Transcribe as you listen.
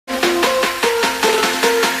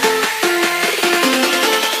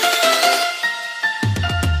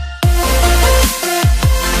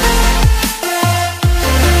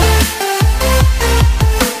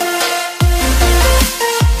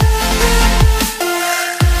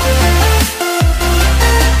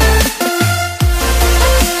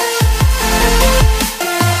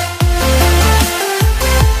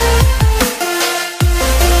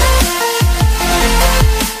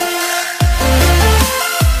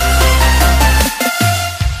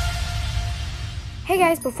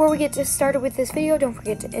guys, before we get started with this video, don't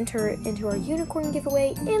forget to enter into our unicorn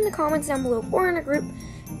giveaway in the comments down below or in our group,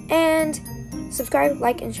 and subscribe,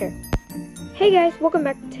 like, and share. Hey guys, welcome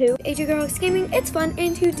back to Ajgirlhawks Gaming. It's fun,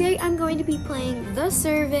 and today I'm going to be playing The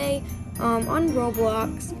Survey on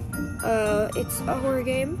Roblox. It's a horror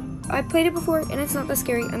game. I played it before, and it's not that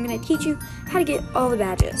scary. I'm going to teach you how to get all the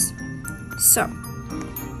badges. So,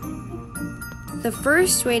 the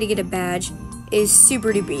first way to get a badge is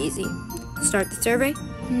super duper easy. Start the survey?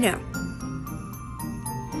 No.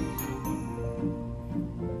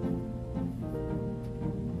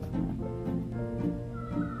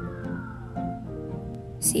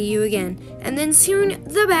 See you again. And then soon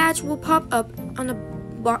the badge will pop up on the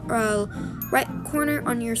right corner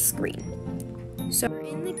on your screen. So we're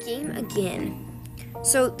in the game again.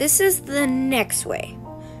 So this is the next way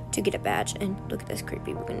to get a badge. And look at this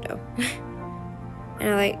creepy window. And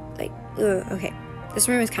I okay. This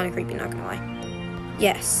room is kind of creepy, not gonna lie.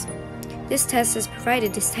 Yes. This test is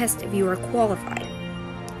provided to test if you are qualified.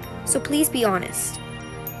 So please be honest.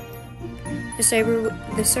 The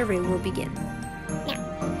survey will begin. Are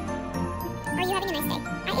you having a nice day?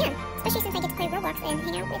 I am, especially since I get to play Roblox and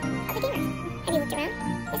hang out with other gamers. Have you looked around?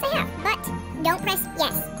 Yes, I have, but don't press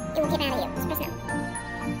yes. It will get mad at you. Just press no.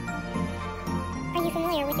 Are you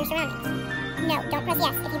familiar with your surroundings? No, don't press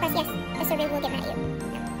yes. If you press yes, the survey will get mad at you. No.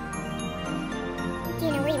 Do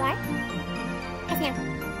you know where you are? Press no.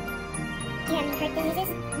 Do you have any heart diseases?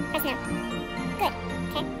 Press no. Good,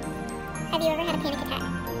 okay. Have you ever had a panic attack?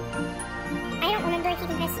 I don't remember if you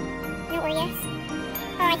can press no or yes.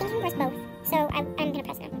 Oh, I think you can press both. So I'm going to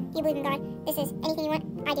press no. Do you believe in God? This is anything you want?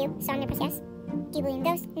 I do, so I'm going to press yes. Do you believe in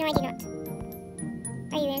ghosts? No, I do not.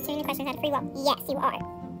 Are you answering the questions out of free will? Yes, you are.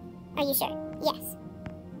 Are you sure? Yes.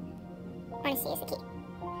 Honesty is the key.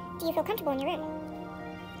 Do you feel comfortable in your room?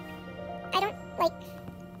 I don't,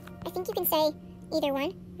 I think you can say either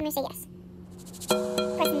one. I'm going to say yes.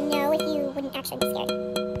 Press no if you wouldn't actually be scared.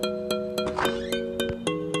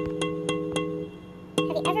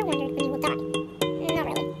 Have you ever wondered when you will die? Not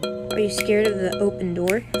really. Are you scared of the open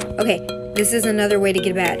door? Okay, this is another way to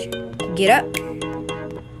get a badge. Get up.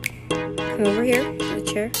 Come over here to the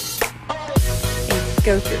chair. And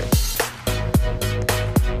go through it.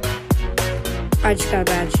 I just got a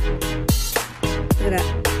badge. Look at that.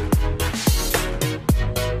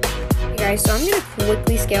 Okay guys, so I'm going to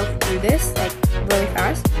quickly scale through this, really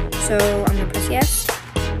fast. So I'm going to press yes.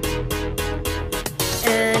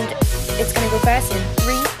 And it's going to go fast in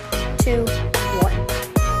 3, 2, 1.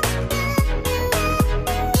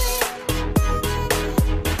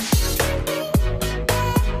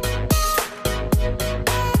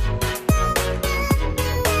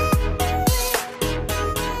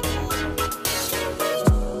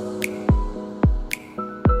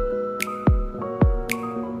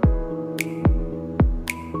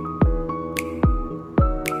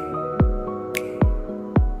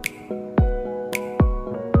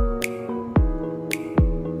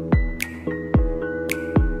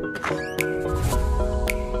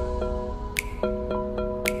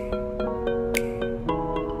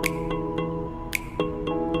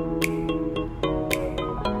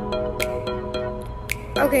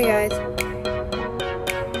 Okay guys,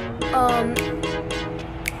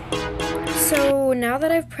 so now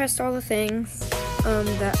that I've pressed all the things,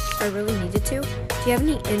 that I really needed to, do you have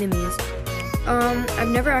any enemies? I've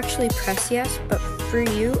never actually pressed yes, but for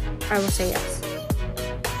you, I will say yes.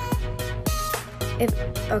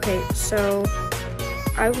 Okay, so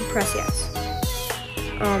I will press yes.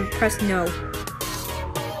 Press no.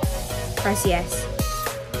 Press yes.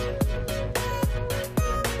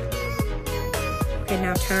 Okay,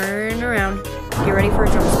 now turn around. Get ready for a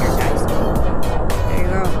jump scare, guys. There you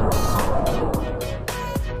go.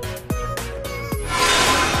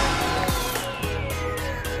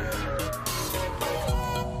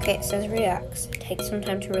 Okay, it says relax. Take some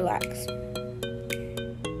time to relax.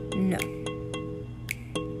 No.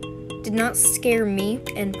 Did not scare me,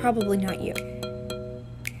 and probably not you.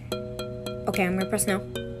 Okay, I'm gonna press no.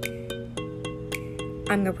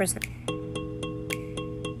 I'm gonna press no.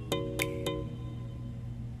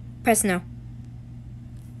 Press no.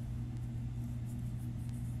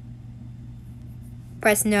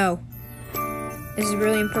 Press no. This is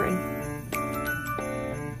really important.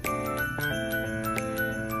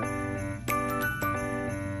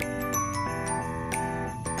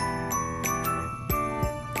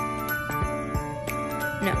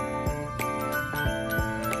 No.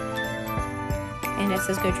 And it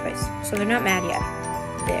says good choice. So they're not mad yet.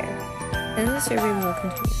 There. Then the survey will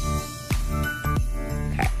continue.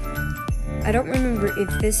 I don't remember if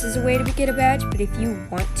this is a way to get a badge, but if you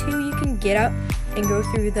want to, you can get up and go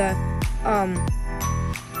through the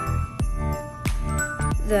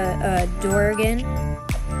the door again,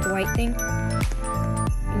 the white thing,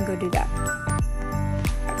 and go do that.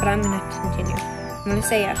 But I'm gonna continue. I'm gonna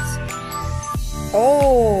say yes.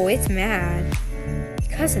 Oh, it's mad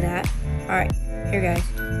because of that. All right, here guys,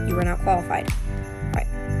 you were not qualified. All right,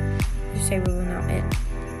 just say we will not in.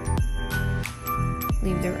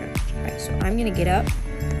 Leave the room. All right, so I'm gonna get up.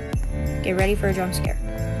 Get ready for a jump scare.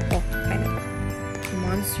 Well, kind of. The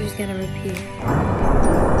monster's gonna appear.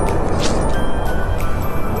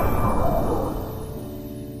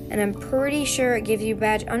 And I'm pretty sure it gives you a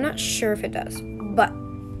badge. I'm not sure if it does, but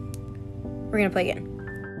we're gonna play again.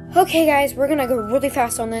 Okay guys, we're gonna go really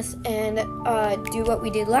fast on this and do what we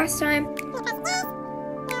did last time.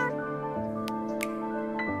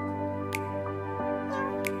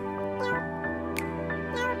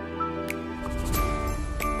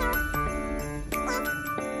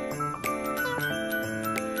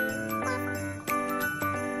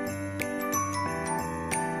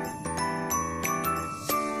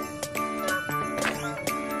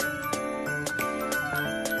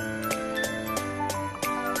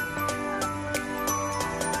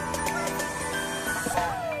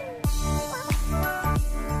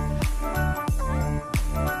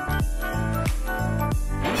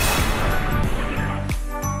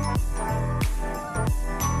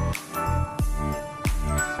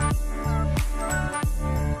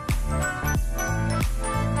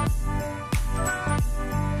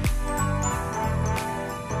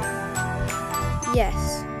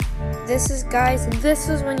 Yes. This is, guys, this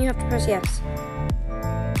is when you have to press yes.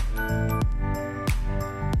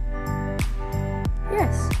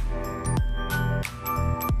 Yes.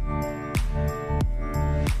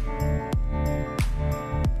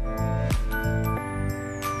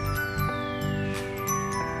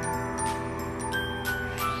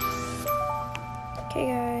 Okay,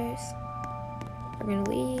 guys. We're gonna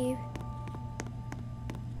leave.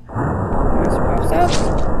 Monster pops up.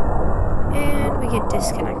 And we get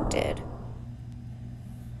disconnected.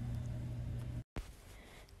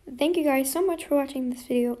 Thank you guys so much for watching this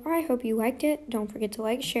video. I hope you liked it. Don't forget to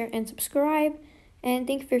like, share, and subscribe. And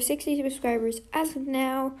thank you for 60 subscribers as of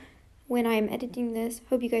now when I am editing this.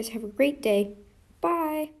 Hope you guys have a great day.